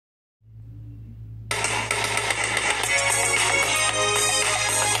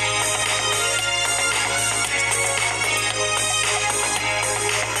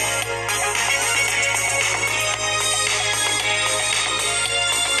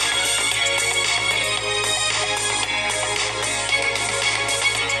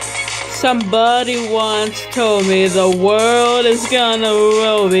Somebody once told me the world is gonna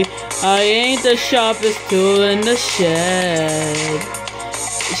roll me. I ain't the sharpest tool in the shed.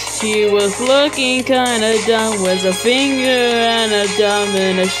 She was looking kinda dumb with a finger and a thumb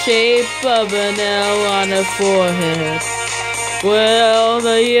in the shape of an L on her forehead. Well,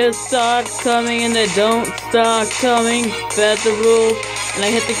 the years start coming and they don't start coming. Fed the rule and I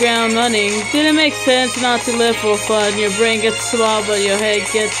hit the ground running. Didn't make sense not to live for fun. Your brain gets small but your head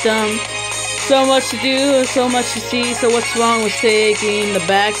gets dumb. So much to do, so much to see. So what's wrong with taking the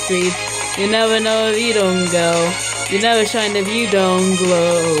back street? You never know if you don't go. You never shine if you don't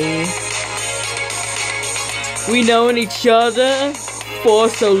glow. We known each other for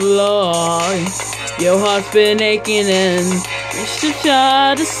so long. Your heart's been aching and you should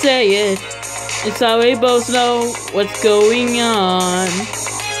try to say it. It's how we both know what's going on.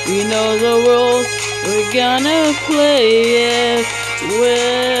 We know the rules, we're gonna play it.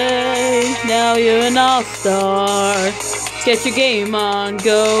 Now you're an all-star. Get your game on,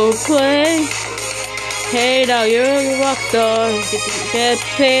 go play. Hey, now you're a rock star. Get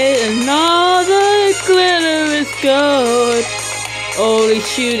paid and all the glitter is gold. Only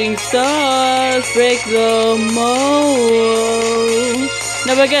shooting stars break the mold.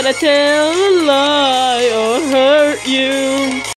 Never gotta tell a lie or hurt you.